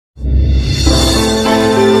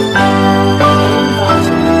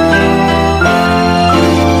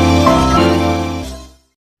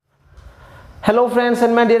Hello friends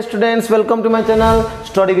and my dear students, welcome to my channel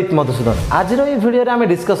study with Madhusudan. आज ये video रे आम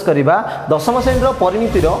discuss करबा दशम श्रेणी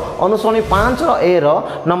परिमितिर अनुश्रेणी 5 ए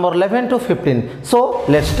number 11 to 15। So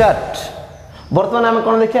let's start. बर्तमान आम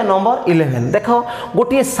कौन देखिए नंबर 11। देख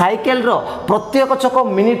गोटे साइकेल प्रत्येक चक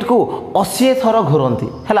मिनिट को 80 थर घूरती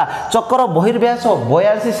है। चक्कर बहिर्व्यास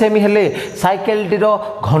 42 सेमी हेले साइकेल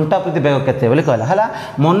घंटा प्रति बेग केते बोले कहला है।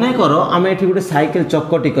 मन कर आम ये गोटे साइकेल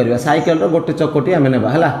चक्कटी करवा, साइकेल गोटे चक्कटी आम नेबा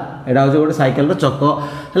है। यहाँ हूँ गोटे साइकेल चक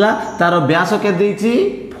है, तार व्यास के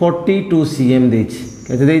 42 cm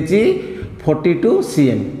देती 42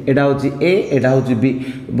 cm। यहाँ हूँ ए, यहाँ हूँ बी,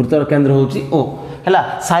 वृत्तर केन्द्र हूँ ओ है।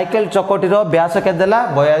 साइकेल चकटीर व्यास के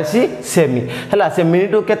 42 सेमी है। से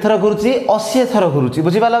मिनिट को केथर घुरुची 80 थर घुरुची,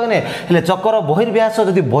 बुझीपाल कि नहीं। चक्कर बहिर्व्यास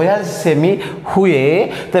जदि 42 सेमी हुए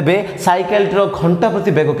तेबे साइकेल घंटा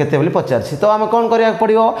प्रति बेग केते बोली पचार। तो आम कौन करिया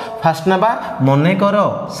पड़ियो, फास्ट नबा मन कर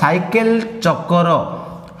साइकेल चक्कर,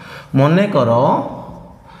 मन कर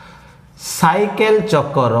साइकेल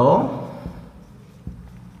चक्कर,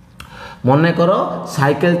 मन कर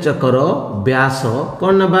साइकेल चक्कर व्यास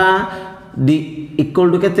कौन नबा डी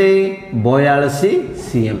इक्वल टू केते 42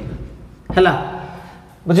 cm है।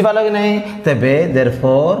 बुझीपाल कि नहीं। तेबे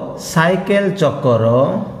देयरफॉर साइकेल चक्कर,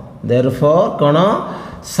 देयरफॉर कौन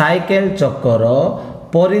साइकेल चक्कर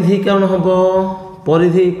परिधि कौन हम,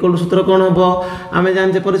 परिधि इक्वल टू सूत्र कौन हम आम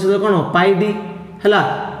जाने परिधि सूत्र कौन पाई डी है।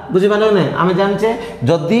 बुझीपाल कि नहीं। आम जाने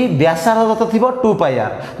जदि व्यासार्ध दत्त थी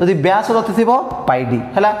 2πr, जदि व्यास दत्त थी पाई डी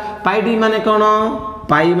है। पाई डी माने कौन,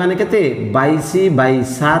 पाई माने केते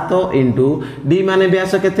 22/7 इंटू डी माने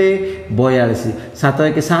व्यास केते 42, 7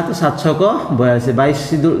 1 7 7 6 42,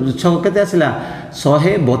 22 6 केते आसिला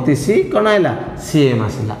 132 कौन आइला cm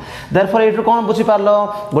आसिला। देयरफॉर एटू कौन बुझी पारलो,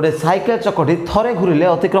 गोटे साइकेल चकटी थरे घुरिले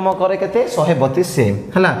अतिक्रम करे केते 132 cm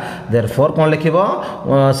है। देयरफॉर कौन लिखिबो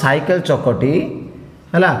साइकेल चकटी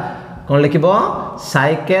है, कौन लिखिबो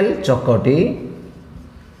साइकेल चकटी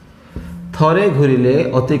थरे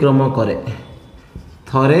घुरिले अतिक्रम करे,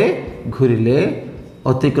 थरे घुरिले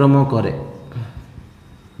अतिक्रम करे,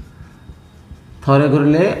 थरे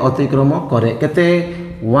घुरिले अतिक्रम करे केते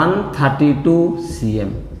 132 cm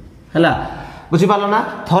है। बुझीपाल ना।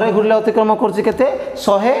 थरे घुरिले अतिक्रम करछि केते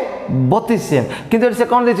 132 cm, किंतु से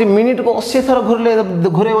कौन देछि मिनिट को 80 थर घुरिले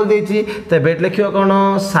घुरे बोल देछि। ते बेट लिखियो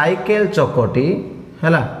कौन साइकेल चकटी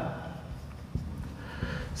है,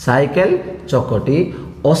 साइकेल चकटी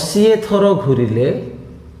 80 थर घुरिले,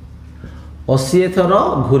 80 थर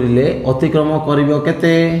घुरिले अतिक्रम करिवो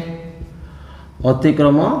केते,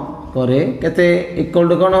 अतिक्रम करे केते इक्वल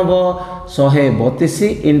टू कौन हम 132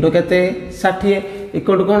 इंटू केते 60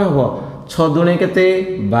 इक्वल टू कौन हम 6 दूने केते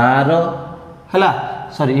 12 है,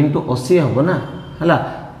 सॉरी इंटू 80 हम ना है।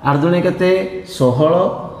 8 दूने केते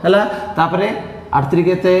 16 है, तापरे 8 3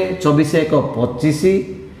 केते 24 1 25,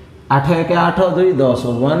 8 1 8 2 10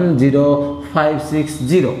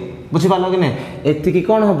 10560। बुझीपाल कि नहीं। एतिकी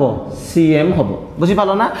कौन हम cm हम, बुझीपाल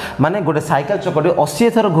ना। माने गोटे साइकेल चकटी 80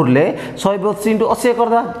 थर घुरले 132 इंटू 80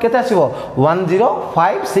 करदा केते आसीबो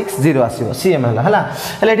 10560 आसीबो cm है।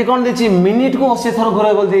 हेले एठी कौन देछि मिनिट को 80 थर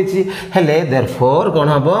घुरे बोल देछि हेले। देयरफॉर कौन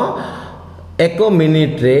हबो 1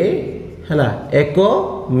 मिनिट रे है, 1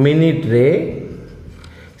 मिनिट रे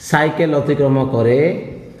साइकेल अतिक्रम करे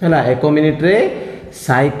है, 1 मिनिट रे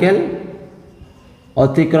साइकेल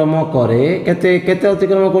अतिक्रम करे केते केते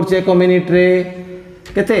अतिक्रम करछि 1 मिनिट रे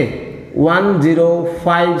केते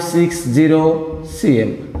 10560 cm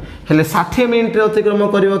हेले 60 मिनिट रे अतिक्रम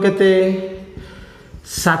करिवो केते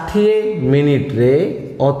 60 मिनिट रे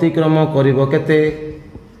अतिक्रम करिवो केते,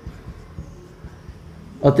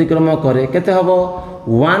 अतिक्रम करे केते हबो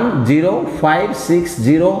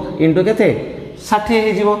 10560 इंटू केते 60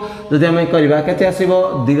 हे जीवो। जदि हम करबा केते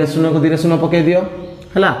आसीबो 2 0 को 2 0 पके दियो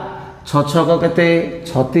है। 6 6 केते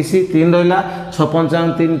 36, 3 रहा 6 5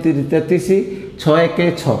 3 3 33, 6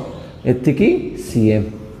 1 6 एतिकी cm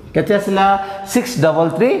केते आसिला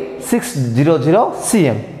 633,600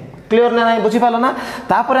 cm। क्लियर ना नहीं, बुझीपाल ना।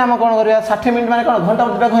 तापर हम कौन करिया 60 मिनिट माने कौन घंटा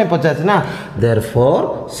प्रति बेग 50 ना।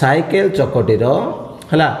 देयरफॉर साइकेल चकटीर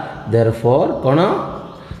है, देयरफॉर कौन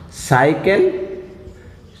साइकेल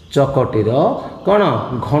चकटीर कौन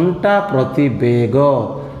घंटा प्रति बेग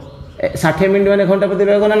 60 मिनिट माने घंटा प्रति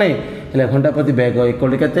बेग ना नहीं हेले घंटा प्रति बेग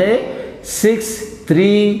इक्वल केते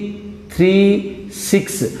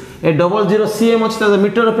 6336 ए 00 cm अछि। तो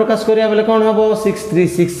मीटर प्रकाश करिया बेले कौन हबो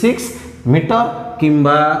 6366 मीटर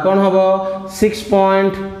किंबा कौन हबो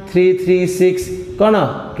 6.336 कौन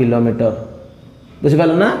किलोमीटर।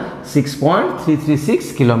 बुझिपाल ना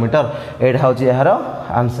 6.336 किलोमीटर। एडा हउची यार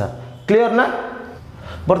आंसर। क्लियर ना।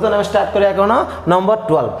 बर्तमान आम स्टार्ट करिया कोन नंबर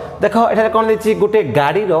 12 देखो एठारे कोन दिछि गोटे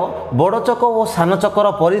गाड़ी रो बड़ चक और सान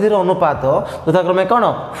चकर परिधिर अनुपात यथाक्रमे कोन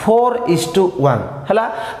 4:1 हला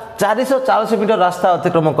 440 मीटर रास्ता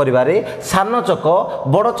अतिक्रम करिबारे सान चक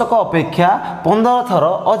बड़ चक अपेक्षा 15 थर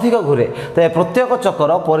अधिक घुरे तो प्रत्येक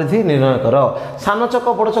चकर परिधि निर्णय कर सान चक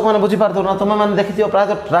बड़ चक माने बुझी पारथो ना तुम माने देखिथियो प्राय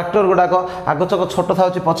ट्रैक्टर गुडाक आग चक छोट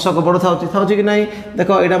थाउची पछ चक बड़ थाउची कि नहीं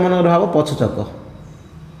देखो एटा मन भाव पछ चक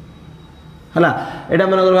हला एटा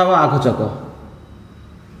मन भाव आग चक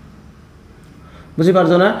बुझी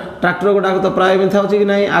पारछो ना ट्रैक्टर गुडाक तो प्राय भी थाउची कि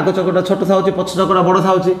नहीं आग चकटा छोट थाउची पछ चकटा बड़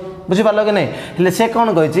थाउची बुझी पारलो कि नहीं हेले से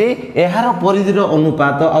कोन कहिची एहार परिधिर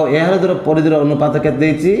अनुपात आ एहार परिधिर अनुपात केते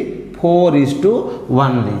देछि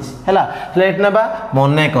 4:1 देछि हला हेले एट नबा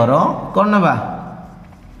मने कर कोन नबा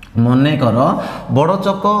मने कर बड़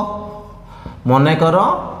चक मने कर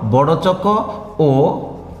बड़ चक ओ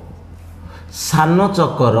सान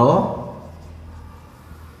चकर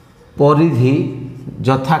परिधि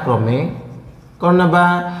यथाक्रमे कौन नबा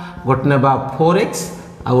गोटे नबा 4x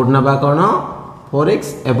आ गोटे नबा कौन 4x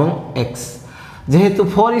एवं x जेहेतु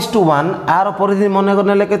 4:1 आर परिधि मन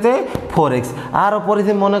करने केते 4x आर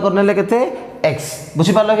परिधि मन करने केते x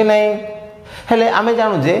बुझी पारलो कि नहीं हेले आमे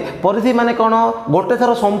जानू जे परिधि माने कौन गोटे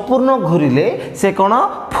थर संपूर्ण घुरिले से कौन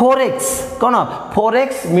 4x कौन 4x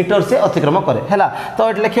मीटर से अतिक्रम करे हैला तो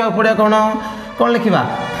एट लिखिया पड़े कौन कौन लिखिबा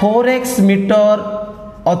 4x मीटर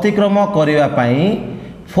अतिक्रम करिवा पई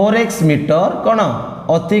 4x मीटर कौन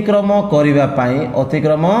अतिक्रम करिवा पई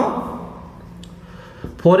अतिक्रम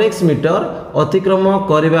 4x मीटर अतिक्रम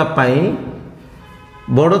करिवा पई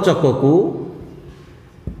बड़ चक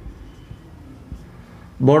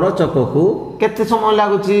को केते समय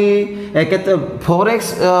लागुची केते 4x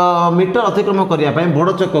मीटर अतिक्रम करिया पई बड़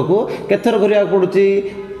चक को केथर घुरिया पडुची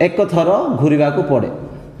एक थर घुरिबा को पड़े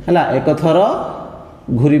हला एक थर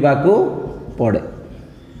घुरिबा को पड़े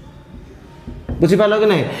बुझी पालो कि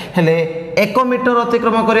नहीं हेले 1 मीटर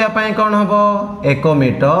अतिक्रम करिया पई कोन हबो 1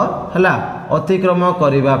 मीटर हला अतिक्रम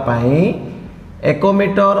करिवा पई 1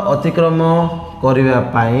 मीटर अतिक्रम करिवा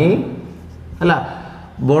पई हला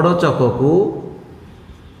बड़ चक को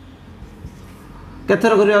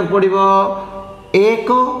केथर घुरिया पड़िबो 1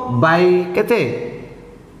 बाय केते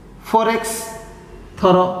 4x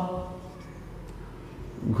थर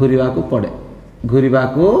घुरिबा को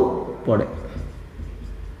पड़े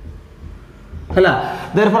हला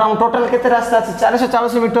देयरफॉर हम टोटल केते रास्ता अछि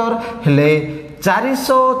 440 मीटर हेले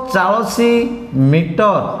 440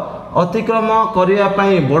 मीटर अतिक्रम करिया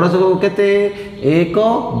पई बड़ चक को केते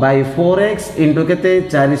 1/4x इनटू केते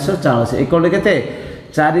 440 इक्वल केते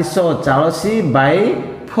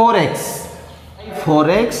 440/4x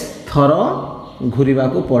 4x थर घुरिबा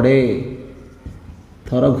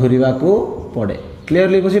को पड़े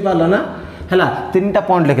क्लियरली बुझी पारलो ना हैला तीन टा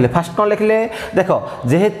पॉइंट लिखले फर्स्ट कौन लिखले देखो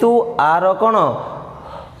जेहेतु आर कौन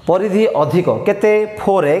परिधि अधिक केते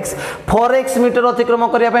 4x मीटर अतिक्रम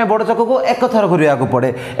करिया पई बड़ चक को एक थर घुरिया को पड़े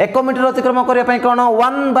 1 मीटर अतिक्रम करिया पई कोन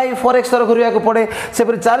 1/4x थर घुरिया को पड़े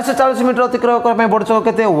सेपरि 440 मीटर अतिक्रम करिया पई बड़ चक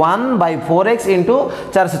केते 1/4x इनटू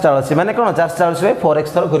 440 माने कोन 440/4x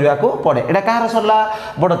थर घुरिया को पड़े एटा काहर सरला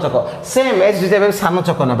बड़ चक सेम एज जेबे सान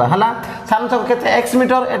चक नबा हला सान चक केते x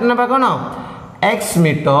मीटर एट नबा कोन x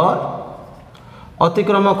मीटर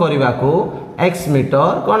अतिक्रम करिबा को x मीटर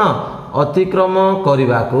कोन अतिक्रम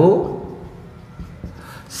करिबा को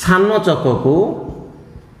सान चक को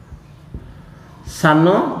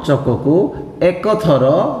एक थर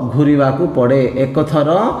घुरिबा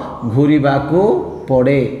को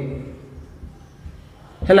पड़े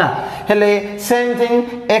हैला हेले सेम थिंग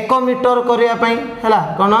 1 मीटर करिया पई हैला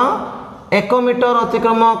कोन 1 मीटर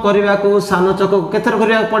अतिक्रम करिबा को सान चक को केथर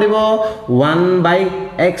घुरिबा पड़िबो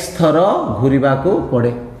 1/x थर घुरिबा को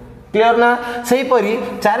पड़े क्लियर ना सही परी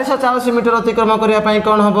 440 मीटर अतिक्रम करिया पई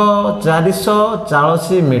कोन हबो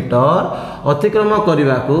 440 मीटर अतिक्रम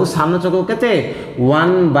करिबा को सान चक को केते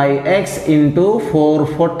 1/x इनटू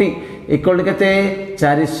 440 इक्वल केते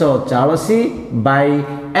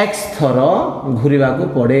 440/x थर घुरिबा को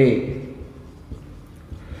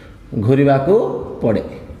पड़े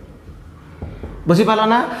बुझी पालो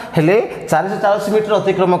ना हेले 440 मीटर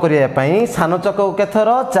अतिक्रम करिया पई सान चक को केथर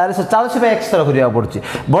 440/x थर घुरिया पड़ुची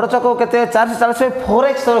बड़ चक को केते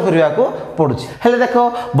 440/4x थर घुरिया को पड़ुची हेले देखो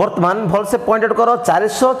वर्तमान भल से पॉइंट आउट करो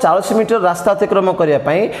 440 मीटर रास्ता अतिक्रम करिया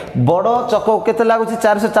पई बड़ चक को केते लागुची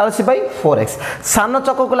 440/4x सान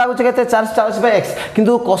चक को लागुची केते 440/x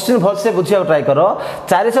किंतु क्वेश्चन भल से बुझिया ट्राई करो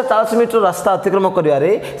 440 मीटर रास्ता अतिक्रम करिया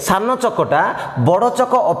रे सान चकटा बड़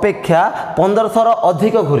चक अपेक्षा 15 थर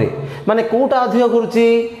अधिक घुरे माने कोटा अधिक घुरुची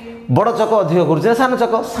बड़ चक अधिक घूरुचे सान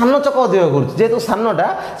चक अधिक घूरुचे जेहेतु सानटा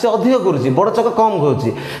से अधिक घूरुची बड़ चक कम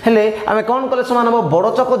घूरुची हेले आम कौन कले सामान हम बड़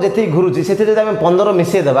चक जी घूरुची से 15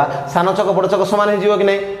 मिसेदेवा सान चक बड़ चक सामान हो कि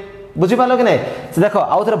नहीं बुझीपाल कि नहीं देख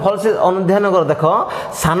आउ थे भल से अनुध्यान कर देख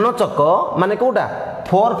सान चक माने कोटा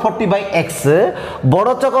 440/x बड़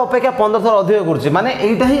चक अपेक्षा 15 थर अधिक घूरुची माने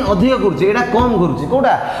एटा ही अधिक घूरुची एटा कम घूरुची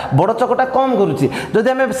कोटा बड़ चकटा कम घूरुची जदि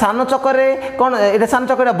आम सान चक्रे कौन एटा सान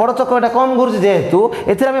चक एटा बड़ चक एटा कम घूरुची जेहेतु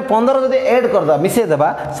एथिरे आम 15 जदि ऐड करदा मिसे देबा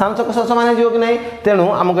सान चक समान हो कि नहीं तेणु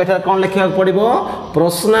आमको एटा कौन लिखा पड़ो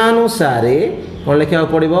प्रश्नानुसारे कौन लिखा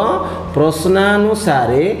पड़ो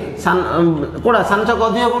प्रश्नानुसारे कोड़ा सान चक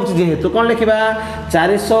अधिक घूरुची जेहेतु कौन लिखा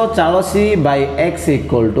 440/x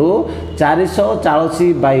 =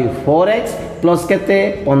 440/4x प्लस केते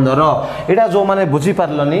 15 एटा जो माने बुझी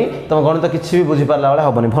पारलनी तुम गणित किछि भी बुझी पारला वाला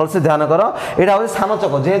हबनी भल से ध्यान कर एटा हो सान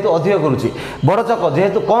चक जेहेतु अधिक घूरुची बड़ चक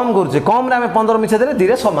जेहेतु कम घूरुची कम रे आमे 15 मिछे देले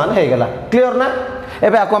धीरे समान हे गेला क्लियर ना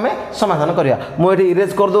एबे आको आमे समाधान करिया मु एटी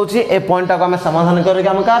इरेज कर दोछि ए पॉइंट आको आमे समाधान करके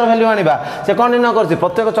हम कार वैल्यू आनिबा से कोन न करछि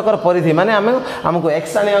प्रत्येक चक्कर परिधि माने हमको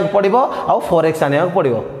x आनिया पड़िबो आ 4x आनिया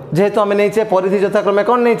पड़िबो जेहेतु आमे नैचे परिधि यथाक्रमे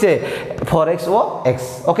कोन नैचे 4x और x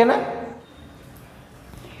ओके ना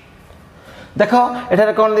देख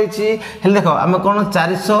एठारे कौन देछि देख आम कौन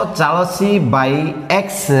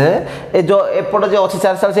 440/x ए जो एपट जो अच्छी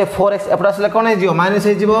 440 4x एपट आसले कौन हो माइनस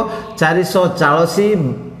हो 440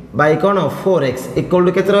 कौन 4x इक्वल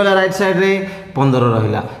टू केते रहला राइट साइड रे 15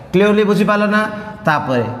 रहला क्लियरली बुझी पाल ना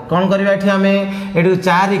तापर कौन करबा एठी हमें एठी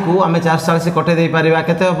 4 को हमें 440 कटे दे पारिबा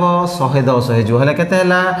केते हबो 110 हे जो हला केते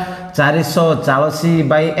हला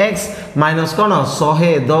 440/x माइनस कौन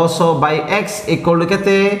 110/x इक्वल टू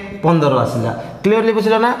केते 15 आसिला क्लियरली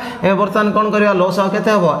बुझिला ना ए बर्तमान कौन करबा लॉस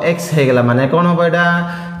केते हबो x हे गेला माने कौन हबो एटा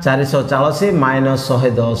 440 माइनस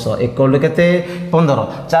 110 इक्वल टू केते 15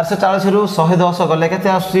 440 रु 110 गले केते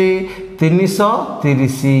आसी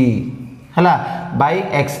 330 हला बाय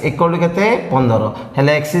x इक्वल टू केते 15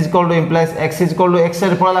 हले x is equal two implies x is equal to x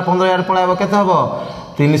रे पळाला 15 यार पळाबो केते हबो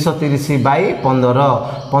 330/15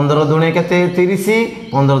 15 दुणे केते 30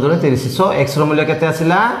 15 दुणे 30 सो x रो मूल्य केते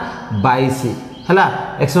आसिला 22 हला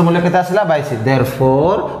x रो मूल्य केते आसिला 22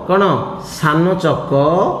 देयरफॉर कोन सान चक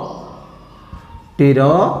टीर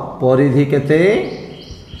परिधि केते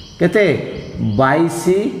केते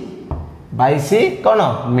 22 कोन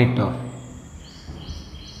मीटर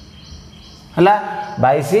हला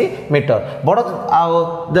 22 मीटर बड़ आउ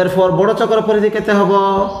देयरफॉर बड़ चक्र परिधि केते हबो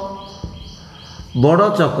बड़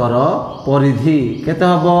चक्र परिधि केते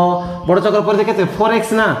हबो बड़ चक्र परिधि केते 4x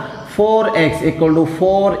ना 4x equal to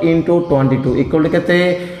 4 * 22 equal to केते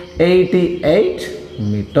 88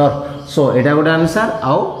 मीटर सो एटा गोटे आंसर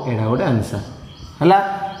आउ एटा गोटे आंसर हला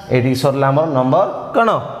एडी सरला हमर नंबर कोन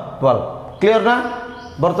 12 क्लियर ना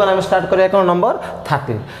बर्तमान आम स्टार्ट करिया कोन नंबर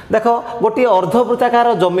 13 देखो गोटी अर्धवृत्ताकार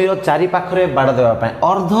जमीर चारि पाखरे बाड़ देबा पय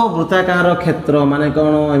अर्धवृत्ताकार क्षेत्र माने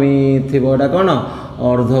कोन एमी थिबो एटा कोन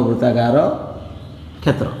अर्धवृत्ताकार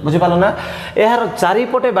क्षेत्र बुझी पालो ना यार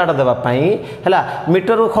चारिपटे बाड़ देबा पई हला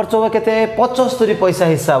मीटर को खर्च हो केते 75 पैसा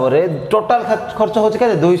हिसाब रे टोटल खर्च हो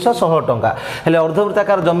केते 216 टंका हले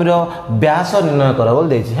अर्धवृत्ताकार जमीर व्यास निर्णय कर बोल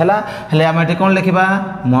देछि हला हले हम एटी कोन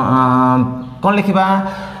लिखिबा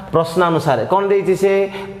प्रश्न अनुसार कौन देछि से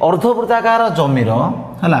अर्धवृत्ताकार जमीर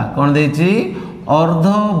हला कौन देछि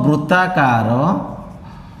अर्धवृत्ताकार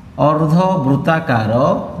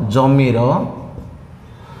जमीर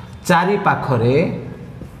चारि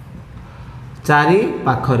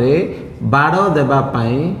पाखरे बाड़ देबा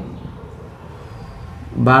पाई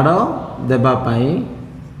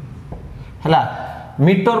हला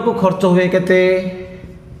मीटर को खर्च हुए केते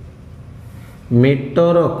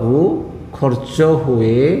मीटर को खर्च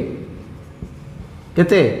हुए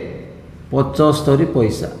केते 75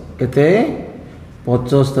 पैसा केते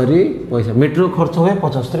 75 पैसा मीटर खर्च हुए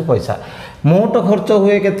 75 पैसा मोट खर्च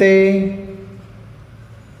हुए केते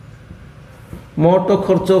मोट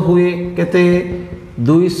खर्च हुए केते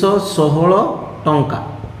 216 टंका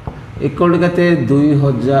इक्वल केते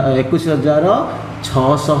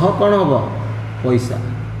 21,600 कौन हम पैसा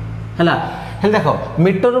है देख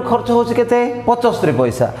मीटर खर्च होचे केते 75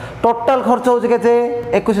 पैसा टोटल खर्च होचे केते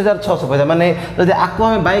 21,600 पैसा माने जदि आको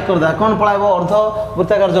हम बाय करदा कोन पळाइबो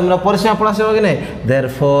अर्धवृत्ताकार जमीर परिसीमा पळासिबो कि नै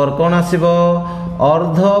देयरफॉर कोन आसीबो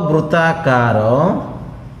अर्धवृत्ताकार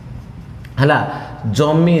हला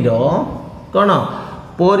जमीर कोन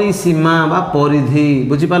परिसीमा बा परिधि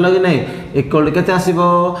बुझी पालो कि नै इक्वल केते आसीबो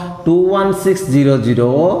 21600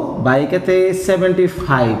 बाय केते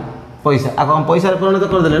 75 पैसा आको हम पैसा परिणत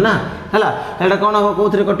कर देले ना हला एटा कोन हो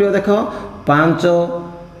कोथरे कटियो देखो 5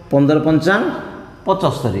 15 55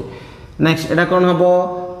 75 नेक्स्ट एटा कोन हबो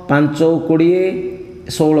 5 20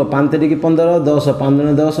 16 5 3 15 10 5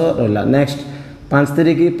 2 10 रहा नेक्स्ट 5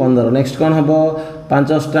 3 15 नेक्स्ट कौन हम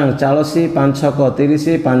 5 अष्टांग 40 5 6 30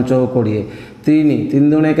 5 20 3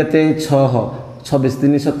 3 दुणे केते 6 26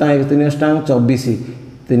 3 7 3 अष्टांग 24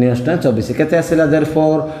 3 अष्टांग 24 केते आसिला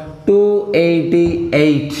देयरफॉर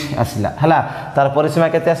 288 आसिला हला तार परिसीमा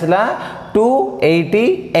केते आसिला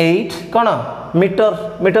 288 कोन मीटर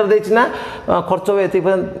मीटर देछि ना खर्च एति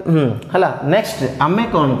हला नेक्स्ट आमे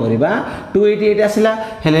कोन करबा 288 आसिला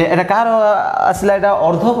हेले एटा कार आसिला एटा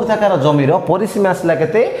अर्धवृत्ताकार जमीर परिसीमा आसिला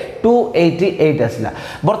केते 288 आसिला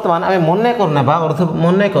वर्तमान आमे मने करनेबा अर्ध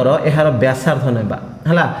मने कर एहार व्यासार्ध नेबा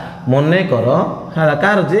हला मने कर हला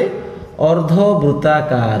कार जे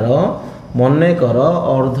अर्धवृत्ताकार मने कर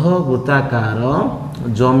अर्धवृत्ताकार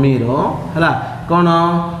जमीर हला कोन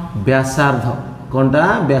व्यासार्ध कोनटा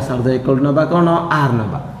व्यासार्ध इक्वल नबा कोन आर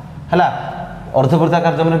नबा हला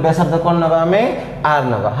अर्धवृत्ताकार जमीर व्यासार्ध कोन नबा हमें आर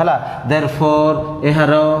नबा हला देयरफॉर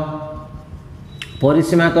एहार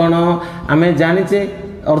परिसीमा कोन हमें जानिचे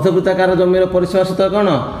अर्धवृत्ताकार जमीर परिसीमा सूत्र कोन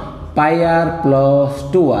पाई आर प्लस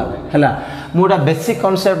 2r हला मुडा बेसिक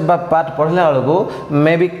कांसेप्ट बा पार्ट पढ़ला बेलको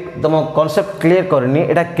मे बी तुम कांसेप्ट क्लियर करनी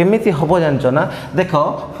एटा केमिति हबो जानछो ना देखो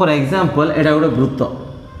फॉर एग्जांपल एटा गोटे वृत्त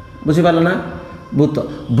बुझि पालो ना वृत्त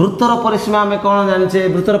वृत्तर परिसीमा आमे कोन जानछे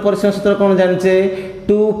वृत्तर परिसीमा सूत्र कोन जानछे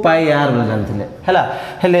 2 पाई r बोल जानथिले हला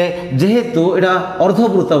हेले जेहेतु एटा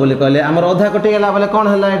अर्धवृत्त बोली कहले हमर आधा कटि गेला बोले कोन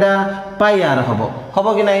हला एटा पाई r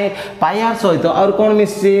हबो कि नहीं पाई r सहित और कोन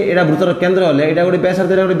मिसछि एटा वृत्तर केंद्र हले एटा गोटे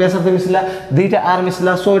व्यासार्ध मिसला दुईटा r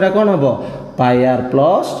मिसला सो एटा कोन हबो पाई r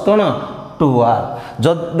प्लस कोन 2r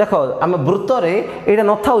जो देखो आम वृत्त रे एटा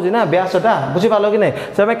न थाउजी ना व्यासटा बुझि पालो कि नहीं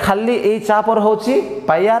से हमें खाली ए चापर होची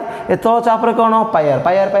पाई r ए तो चापर कोन पाई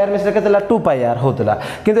r मिसले केतला 2 पाई r होतला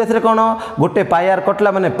किंतु एथरे कोन गोटे पाई r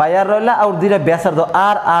कटला माने पाई r रहला और दिरा व्यासार्ध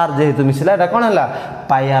r जेहेतु मिसला एटा कोन हला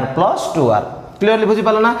पाई r प्लस 2r क्लियरली बुझि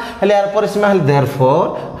पालो ना हेले यार परिसीमा हेले देयरफॉर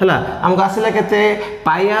हला हमको आसिला केते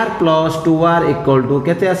पाई r plus 2r equal to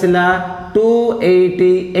केते आसिला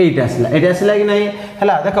 288 आसिला एटा आसिला कि नहीं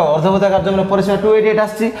हला देखो अर्धवृत्ताकार जमीर परिसीमा 288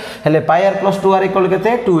 आछि हेले पाई r प्लस 2r इक्वल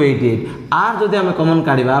केते 288 r जदि हम कॉमन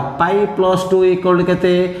काढिबा पाई प्लस 2 इक्वल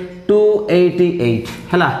केते 288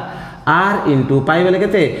 हला r इनटू पाई वाले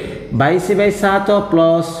केते 22/7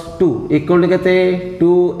 प्लस 2 इक्वल केते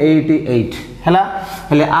 288 हला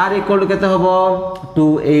हेले r इक्वल केते हबो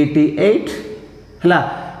 288 हला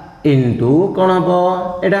इनटू कोन हबो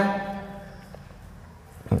एटा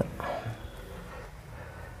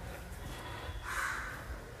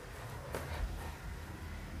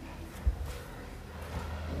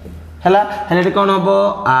हला हेले कोन हबो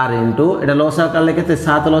r इनटू एटा लसा काले केते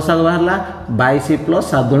 7 लसा बाहरला 22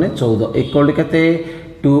 प्लस 7 दुने 14 इक्वल केते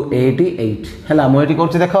 288 हला मो एटी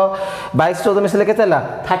करछि देखो 22 14 मिसले केते हला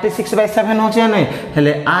 36/7 होछि नै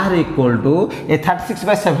हेले r इक्वल टू ए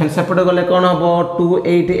 36/7 सेपटे गले कोन हबो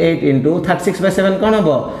 288 इनटू 36/7 कोन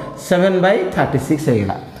हबो 7/36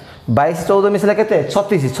 हेला 22 14 मिसले केते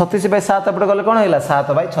 36/7 एपटे गले कोन हेला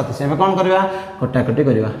 7/36 एबे कोन करबा कटा कटी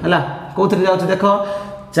करबा हला कोथि जाउछि देखो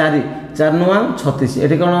 4 4 9 36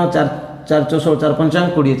 एटी कोन 4 4 4 4 5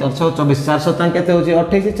 20 4 24 4 शतांग केते होची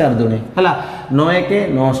 28 4 दुने हला 9 1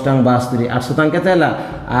 9 अष्टांग 72 8 शतांग केते हला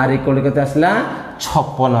r इक्वल केते आसला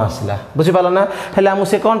 56 आसला बुझि पालो ना हला मु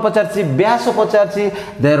से कोन पचारछि व्यास पचारछि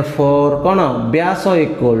therefore cone Vyas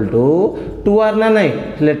equal to 2r ना नहीं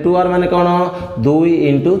हले 2r माने कोन 2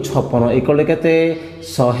 * 56 इक्वल केते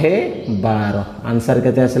 112 आंसर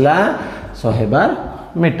केते आसला 112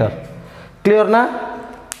 मीटर क्लियर ना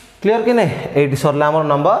क्लियर कि नहीं एटी सरला हमर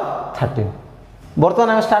नंबर 13 बर्तमान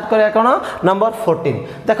हम स्टार्ट करिया कोन नंबर 14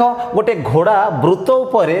 देखो गोटे घोड़ा वृत्त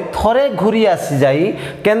उपरे थरे घुरी आसी जाई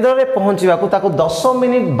केंद्र रे पहुंचीबा को ताको 10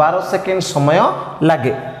 मिनिट 12 सेकेंड समय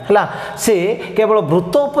लागे हला से केवल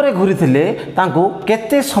वृत्त उपरे घुरी थिले ताको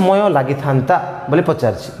केते समय लागि थांता बोले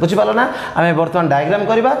पचारछि बुझि पालो ना हमें बर्तमान डायग्राम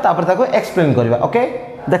करिबा तापर ताको एक्सप्लेन करिबा ओके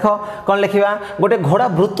देखो कौन लिखिबा गोटे घोड़ा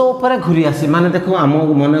वृत्त उपरे घुरी आसी माने देखो हम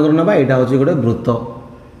मन करनबा एटा होची गोटे वृत्त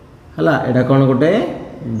हला एटा कोन गोटे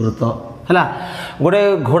वृत्त हला गोटे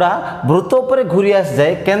घोड़ा वृत्त ऊपर घुरी आसी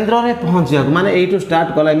जाए केंद्र रे पहुंचिया माने एटू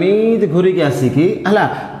स्टार्ट कला एमिति घुरी के आसी की हला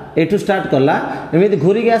एटू स्टार्ट कला एमिति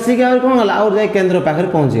घुरी के आसी के और कोन हला और जाए केंद्र पाखर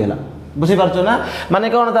पहुंची गेला बुझी पारछो ना माने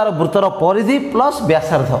कोन तार वृत्तर परिधि प्लस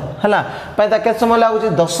व्यासार्ध हला पय ता के समय लागुची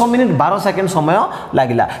 10 मिनिट 12 सेकंड समय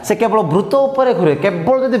लागिला से केवल वृत्त ऊपर घुरे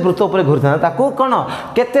केवल जदि वृत्त ऊपर घुरी था ताको कोन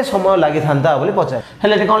केते समय लागि थांता बोली पचाय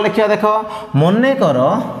हले कोन लिखिया देखो मने कर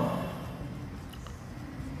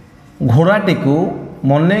घोड़ाटी को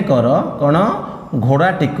मने कर कौन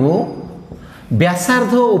घोड़ाटी को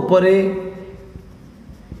व्यासार्ध उपरे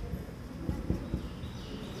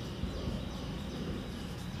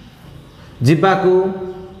जीवाकू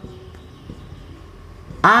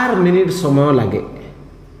आर मिनिट समय लगे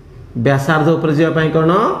व्यासार्ध ऊपर जावाई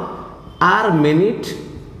कौन आर मिनिट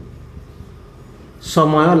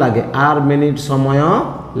समय लगे आर मिनिट समय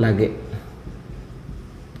लगे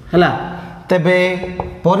है तेबे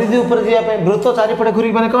परिधि ऊपर जावाई वृत्त चारिपटे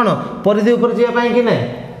घूरी माने कौन परिधि ऊपर जावाई कि नहीं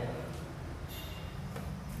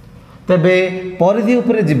तेबे परिधि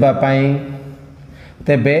ऊपर जावाई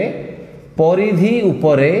तेबे परिधि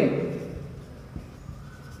उपरे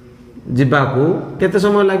जीवाकू केते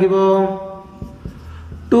समय लागिबो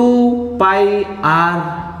 2 पाई आर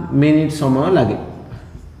मिनिट समय लगे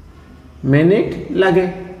मिनिट लगे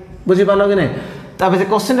बुझी पालो कि नहीं ताबे से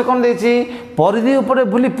क्वेश्चन कौन देछि परिधि ऊपर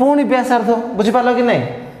बुली पुणी व्यासार्ध बुझी पालो कि नहीं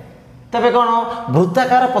तबे कौन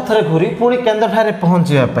वृत्ताकार पथरे घूरी पुणी केंद्र ठारे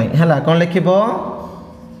पहुंचवा पई हला कौन लिखिबो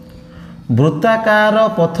वृत्ताकार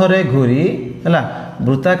पथरे घूरी हला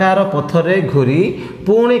वृत्ताकार पथरे घूरी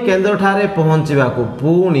पुणी केंद्र ठारे पहुंचवा को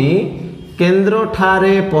पुणी केंद्र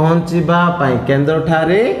ठारे पहुंचवा पाई केंद्र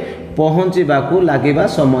ठारे पहुंचवा को लागिबा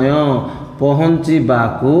समय पहुंचवा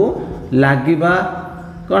को लागिबा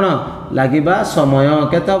कौन लागिबा समय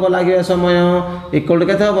केते हबो लागिबा समय इक्वल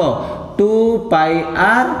केते हबो 2 पाई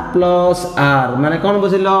आर प्लस आर माने कौन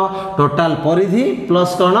बुझिलो टोटल परिधि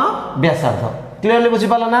प्लस कौन व्यासार्ध क्लियरली बुझी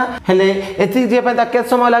पाला ना हेले एथि जे पे केते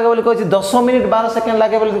समय लागे बोली कहछि 10 मिनिट 12 सेकंड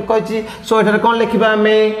लागे बोली कहछि सो एठारे कौन लिखिबा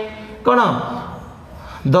हमें कौन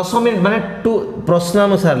 10 मिनिट माने 2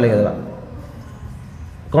 प्रश्नानुसार लिख देबा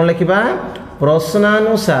कौन लिखिबा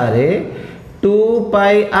प्रश्नानुसार 2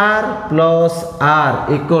 पाई are plus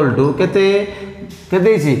are equal to केते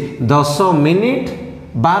केते 10 मिनिट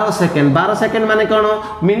 12 सेकंड माने कौन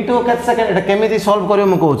मिनट को केते सेकंड एटा केमिति सॉल्व करियो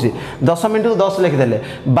म कहूची 10 मिनट को 10 लिख देले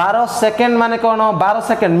 12 सेकंड माने कौन 12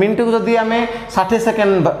 सेकंड मिनट को जदी हमें 60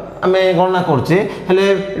 सेकंड हमें गणना करछे हेले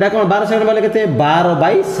एटा कौन 12 सेकंड वाले केते 12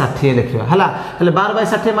 बाई 60 लिखिबा हला हेले 12 बाई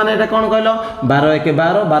 60 माने एटा कौन कहलो 12 1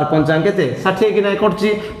 12 12 5 केते 60 कि नै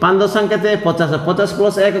करछि 5 10 केते 50 50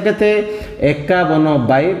 प्लस 1 केते 51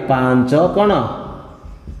 बाई 5 कौन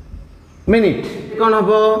मिनिट कौन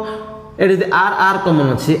हबो एडी आर आर कॉमन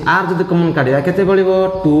अछि आर जदी कॉमन काढिया केते बळिबो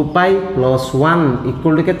 2 पाई प्लस 1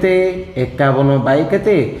 इक्वल टू केते 51 बाई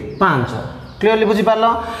केते 5 क्लियरली बुझी पालो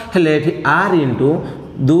हेले एठी are into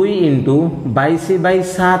 2 into 22 by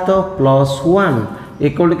 7 plus 1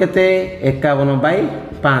 equal to केते 51 बाई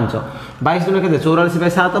 5 22 दुने केते 44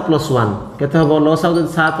 बाई 7 प्लस 1 केते हबो लॉस आउ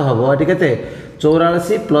 7 हबो एठी केते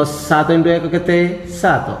 44 प्लस 7 इनटू 1 केते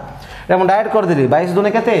 7 एटा डायरेक्ट कर देली 22 दुने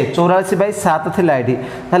केते 44 बाई 7 थिला एठी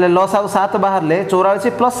ताले लॉस आउ 7 बाहर ले 44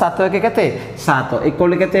 प्लस 7 के केते 7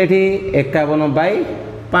 इक्वल केते एठी 51 बाई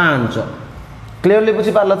 5 क्लियरली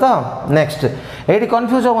बुझी पारलो तो नेक्स्ट एठी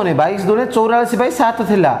कंफ्यूज होबनी 22 दुने 44 बाई 7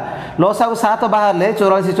 थिला लॉस आउ 7 बाहर ले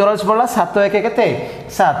 44 44 पड़ला 7 के केते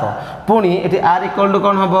 7 पुनी एठी आर इक्वल टू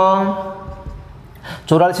कोन हबो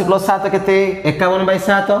 44 प्लस 7 केते 51 बाई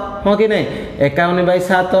 7 हो कि नहीं 51 by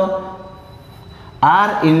 7 are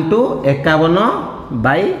into 51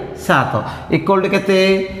 by 7 equal to केते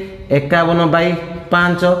 51 बाई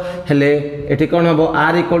 5 हेले एठी कोन हबो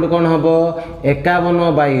आर इक्वल टू कोन हबो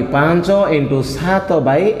 51 बाई 5 इंटू 7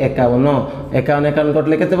 बाई 51 51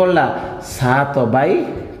 कटले केते बोलला 7 बाई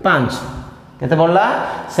 5 केते बोलला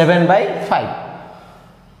 7 बाई 5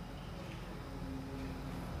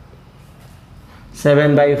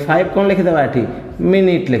 7 बाई 5 कोन लिखि देबा एठी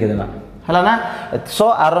मिनिट लिखि देबा हला ना सो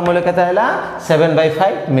आर मूल्य केता हैला 7 बाई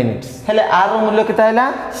 5 मिनिट्स हेले आर मूल्य केता हैला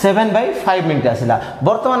 7 बाई 5 मिनिट आसिला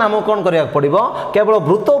वर्तमान हम कोन करिया पड़िबो केवल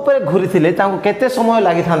वृत्त ऊपर घुरी थिले तांको केते समय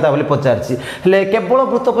लागि थांता बोली पचारछि हेले केवल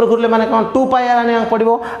वृत्त ऊपर घुरले माने कोन 2 पाई आर आनिया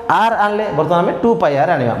पड़िबो आर आनले वर्तमान में 2 पाई आर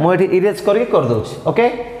आनिया मो एठी इरेज करि कर दोछि ओके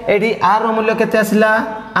एठी आर मूल्य केते आसिला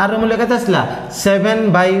आर मूल्य केते आसिला 7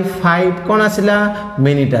 बाई 5 कोन आसिला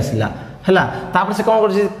मिनिट आसिला हला तापर से कोन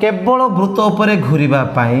करछि केवल वृत्त ऊपर घुरीबा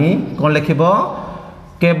पई कोन लिखिबो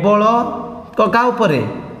केवल का ऊपर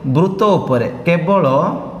वृत्त ऊपर केवल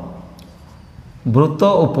वृत्त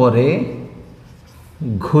ऊपर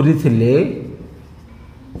घुरी थिले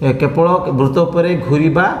केवल वृत्त ऊपर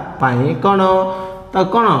घुरीबा पई कोन त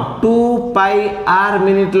कोन 2 पाई आर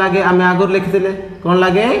मिनिट लागे आमे आगर लिखिथिले कोन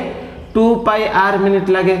लागे 2 पाई आर मिनिट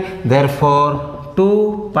लागे therefore 2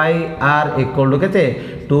 pi are equal to केते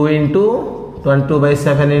 2 इंटू 22 बाई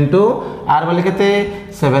 7 इंटू आर बोले केते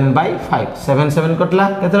 7 बाई 5 7 7 कटला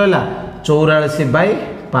केते रहला 84 बाई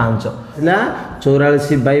 5 हला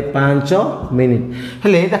 84 बाई 5 मिनिट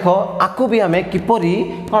हेले देखो आकु भी हमें किपरि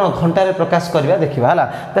कोन घंटा रे प्रकाश करबा देखिबा हला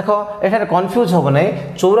देखो एठारे कंफ्यूज होबो नै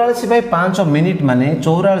 84 बाई 5 मिनिट माने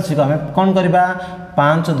 84 को हमें कोन करबा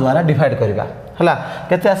 5 द्वारा डिवाइड करबा हला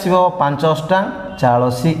केते आसीबो 5 अष्टांग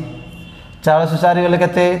 40 40 गले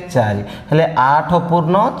केते 4 हेले 8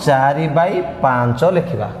 पूर्ण 4/5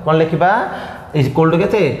 लिखिबा कोन लिखिबा इक्वल टू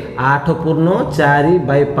केते 8 पूर्ण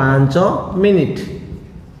 4/5 मिनिट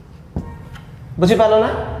बुझी पालो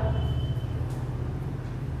ना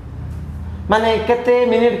माने केते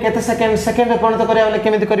मिनिट केते सेकंड सेकंड परिणत करिया बेले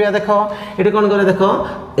केमिति करिया देखो एठी कोन करे देखो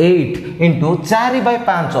 8 into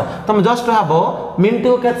 4/5 तुम जस्ट भाबो मिनिट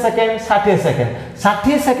को केते सेकंड 60 सेकंड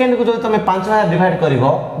 60 सेकंड को जो तुम 5 भाग डिवाइड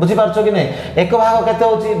करिवो बुझी पारछो कि नै एक भाग केते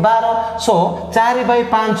होची 12 सो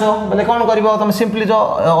 4/5 बोले कोन करिवो तुम सिंपली जो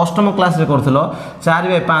अष्टम क्लास रे करथलो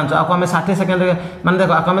 4/5 आको हमें 60 सेकंड रे माने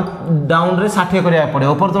देखो आको हमें डाउन रे 60 करिया पड़े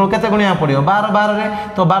ऊपर तो केते गुणिया पड़ियो 12 12 रे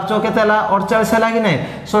तो 12 केते हला 48 हला कि नै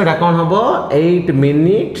सो एटा कोन हबो 8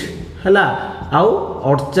 मिनिट हला आउ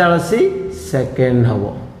 48 सेकंड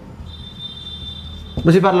हबो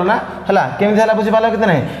बुझी पारलो ना हला केमि हला बुझी पारलो किते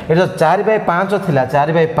नै ए जो 4/5 थिला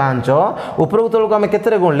 4/5 ऊपर उतल को हम केते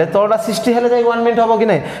रे गुणले तोडा 60 हेले जाई 1 मिनिट हबो कि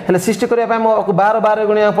नै हेले 60 करिया पय मो 12 12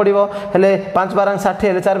 गुणिया पड़िबो हेले 5 12 60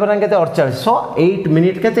 हेले 4 12 केते 48 सो 8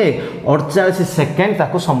 मिनिट केते 48 सेकंड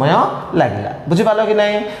ताको समय लागिला बुझी पारलो कि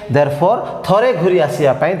नै देयरफॉर थरे घुरी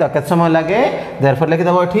आसिया पय त केते समय लागे देयरफॉर लिखि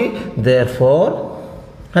दबो एठी देयरफॉर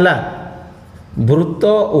हला वृत्त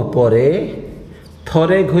उपरे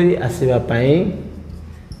थरे घुरी आसीबा पय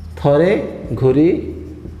थरे घुरी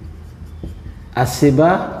आसीबा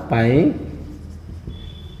पाई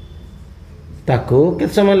ताको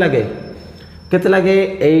केते समय लागे केते लागे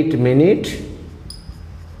 8 मिनिट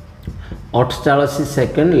 48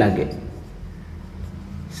 सेकंड लागे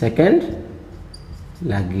सेकंड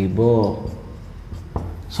लागिबो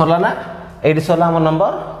सरला ना एडी सरला हम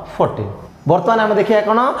नंबर 14 बर्तमान आम देखिया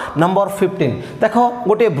कोन नंबर 15 देखो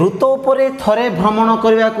गोटे वृत्त उपरे थरे भ्रमण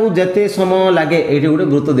करबा को जते समय लागे एठी गोटे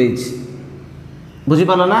वृत्त देछि बुझी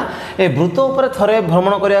पालो ना ए वृत्त उपरे थरे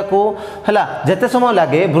भ्रमण करबा को हला जते समय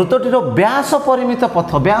लागे वृत्तटीर व्यास परिमित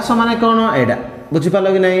पथ व्यास माने कोन एडा बुझी पालो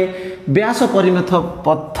कि नै व्यास परिमित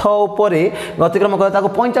पथ उपरे गतिक्रम करे ताको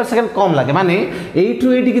 45 सेकंड कम लागे माने एठु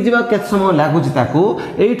एठी के जीवा केत समय लागुची ताको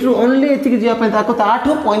एठु ओनली एठी के जीवा पे ताको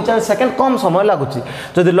 45 सेकंड कम समय लागुची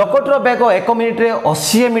जदि लोकटर वेग 1 मिनिट रे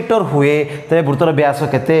 80 मीटर हुए तबे वृत्तर व्यास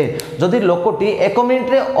केते जदि लोकटी 1 मिनिट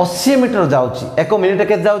रे 80 मीटर जाउची 1 मिनिट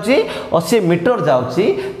के जाउची 80 मीटर जाउची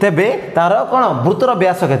तबे तार कोन वृत्तर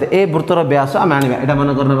व्यास केते ए वृत्तर व्यास हम आनिबा एटा मन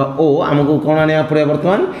करनबा ओ हमको कोन आनिया पड़े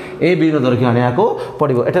वर्तमान ए बी रो दर्घ्य आनिया को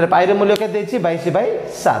पड़िबो एटारे पाइरे मूल्य के देछि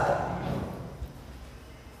 22/7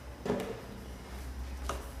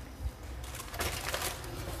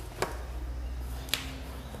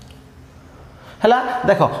 हला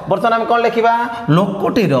देखो बर्तमान हम कोन लिखिबा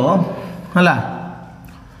लोकटी रो हला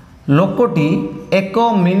लोकटी 1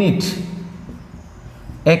 मिनिट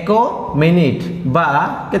बा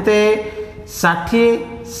केते 60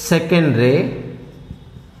 सेकंड रे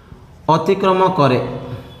अतिक्रम करे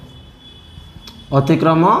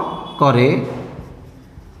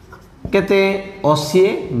केते 80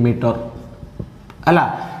 मीटर हला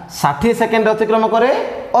 60 सेकंड रे अतिक्रम करे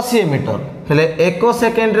 80 मीटर हेले 1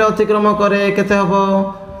 सेकंड रे अतिक्रम करे केते हबो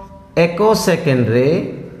 1 सेकंड रे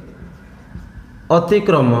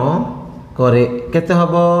अतिक्रम करे केते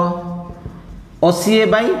हबो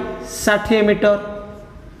 80/60 मीटर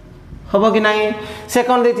हबो कि नहीं से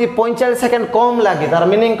कोन देछि 45 सेकंड कम लागे तार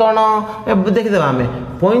मीनिंग कोन देखि देबा हमें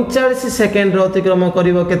 45 सेकंड रे अतिक्रम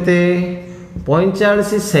करिवो केते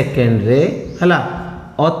 45 सेकंड रे हला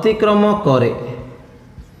अतिक्रम करे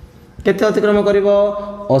केते अतिक्रम करिवो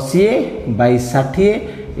 80/60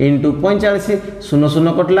 इंटू 45 शून्य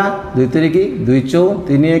शून्य कटला 2 तिरिकी 2 चौ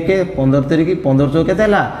 3 1 15 तिरिकी 15 चौ केते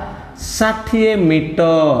हला 60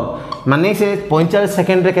 मीटर माने से 45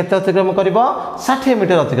 सेकंड रे केते अतिक्रम करिवो 60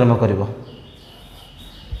 मीटर अतिक्रम करिवो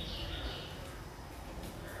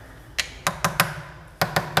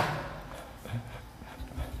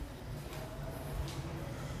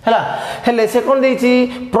हला हेले से कोन देछि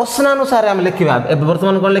प्रश्नानुसार हम लिखिबा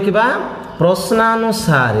वर्तमान कोन लिखिबा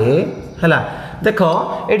प्रश्नानुसार हला देखो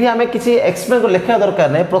एठी हमें किसी एक्सप्लेन को लिखा दरकार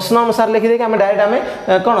नहीं प्रश्न अनुसार लिखि दे कि हमें डायरेक्ट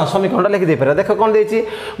हमें कोन समीकरण लिखि दे पारे देखो कोन देछि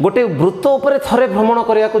गोटे वृत्त ऊपर थरे भ्रमण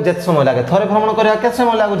करिया को जेत समय लागे थरे भ्रमण करिया के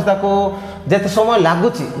समय लागुची ताको जेत समय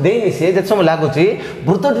लागुची देइनि से जेत समय लागुची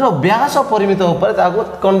वृत्तटीर व्यास परिमित ऊपर ताको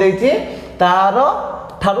कोन देछि तार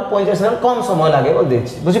ठारू 45 सेकंड कम समय लागे बोल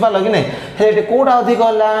देछि बुझि पालो कि नै हेले कोडा अधिक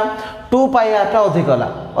होला 2 पाई आर टा अधिक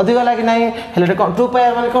होला कि नहीं हेले 2 पाई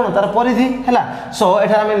आर माने कोन तार परिधि हला सो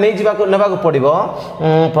एठा हमें नै जिबा को नेबा को पड़िबो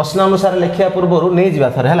प्रश्न अनुसार लिखिया पूर्व नै जिबा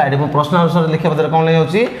थरे हला एठा प्रश्न अनुसार लिखिया बदले कोन नै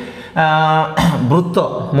होची वृत्त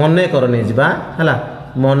मने कर नै जिबा हला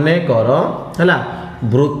मने कर हला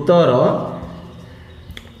वृत्तर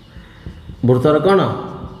कोन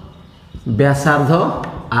व्यासार्ध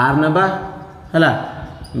आर नेबा है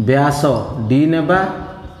व्यास डी नेबा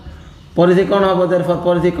परिधि कौन हम देयरफॉर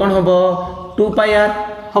परिधि कौन हम 2 पाई आर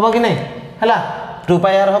हम कि नहीं है 2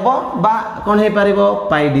 पाई आर हम बा कौन हो पार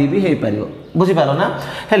पाई डी भी हो पार बुझीपार ना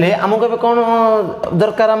हेले आमको ए कौन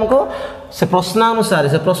दरकार आमको से प्रश्नानुसार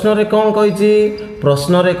से प्रश्न रे कौन कही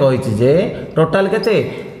प्रश्न रे कही जे टोटाल केते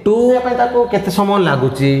 2 केते समय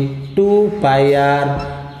लगुच 2 पाई आर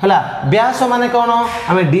है व्यास माने कौन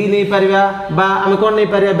आम डी नहीं पारिबा बा आम कौन नहीं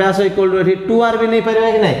पारिबा व्यास इक्वल टू एठी 2r भी नहीं पारिबा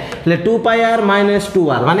कि नहीं ले 2 पाई आर माइनस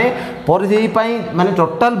 2r माने परिधि पई माने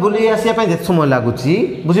टोटल बुली आसिया पई जेत समय लागुची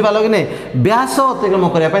बुझी पालो कि नहीं व्यास अतिक्रम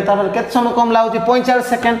करिया पई तार केत समय कम लागुची 45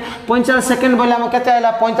 सेकंड 45 सेकंड बोले हम केते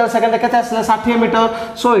आइला 45 सेकंड केते आसला 60 मीटर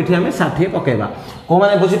सो एठी हम 60 पकेबा को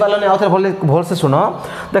माने बुझी पालो नै आउथर भल से सुनो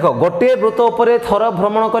देखो गोटे वृत्त ऊपर थर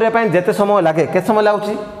भ्रमण करिया पई जेते समय लागे केत समय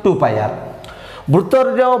लागुची 2 पाई आर वृत्तर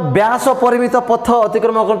व्यास परिमित पथ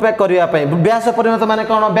अतिक्रम करने व्यास परिमित माने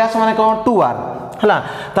कौन व्यास माने कौन 2r है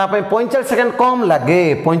 45 सेकंड कम लगे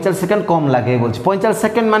 45 सेकंड कम लगे बोल 45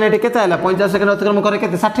 सेकंड माने 50 सेकंड अतिक्रम करे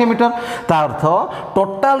 60 मीटर तार अर्थ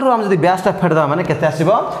टोटाल रो हम जदी व्यासटा फेडदा माने केते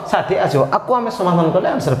आसीबो 60 आसीबो आको हम समाधान करले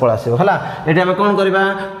आंसर पळ आसीबो हला एठी हम कोन करबा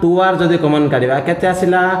 2r जदी कॉमन काढिबा केते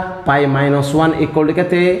आसीला पाई -1 इक्वल टू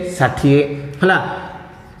केते 60 हला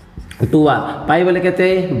 2r पाई बोले केते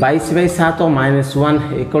 22/7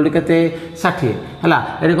 -1 इक्वल टू केते 60 हला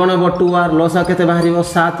एठी कोन हो 2r लॉस केते बाहरिबो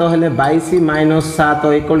 7 हेले 22 -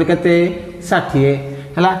 7 इक्वल टू केते 60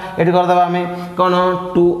 हला एठी कर दबा हमें कोन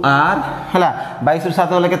 2r हला 22 +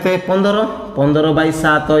 7 बोले केते 15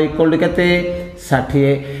 15/7 इक्वल टू केते 60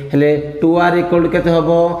 हेले 2r इक्वल टू केते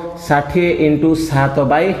होबो 60 *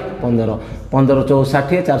 7/15 15 × 4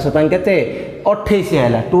 = 405 केते 28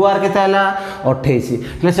 आला 2r केते आला 28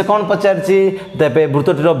 ले से कोन पचारची देबे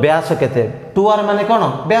वृत्तटीर व्यास केते 2r माने कोन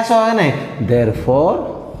व्यास है नै देयरफॉर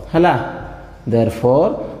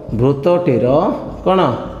वृत्तटीर कोन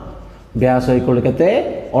व्यास इक्वल केते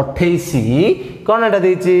 28 कोन एटा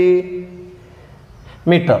देछि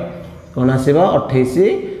मीटर कोन आसीबो 28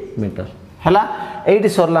 मीटर हला एठी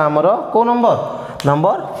सरला हमर को नंबर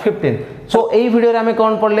 15 सो यही वीडियो आम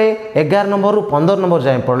कौन पढ़ले 11 नंबर रु 15 नंबर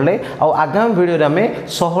जाए पढ़ले आगामी वीडियो आम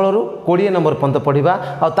 16 रु 20 नंबर पर्यंत पढ़ा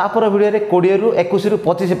आपर वीडियो 20 रु 21 रु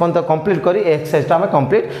 25 पर्यंत कंप्लीट करी एक्सरसाइज आम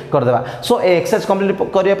कंप्लीट करदेवा सो एक्सरसाइज कंप्लीट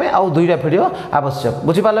करने आउ 2टा वीडियो आवश्यक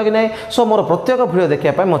बुझीपार कि नहीं सो मोर प्रत्येक वीडियो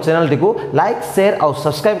देखा मो चैनल टी लाइक शेयर और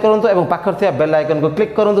सब्सक्राइब करूँ और पाखर बेल आइकन को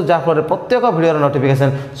क्लिक करूँ जहाँफल प्रत्येक video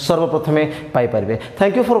notification सर्वप्रथमे Piper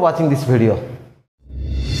thank you for watching this video.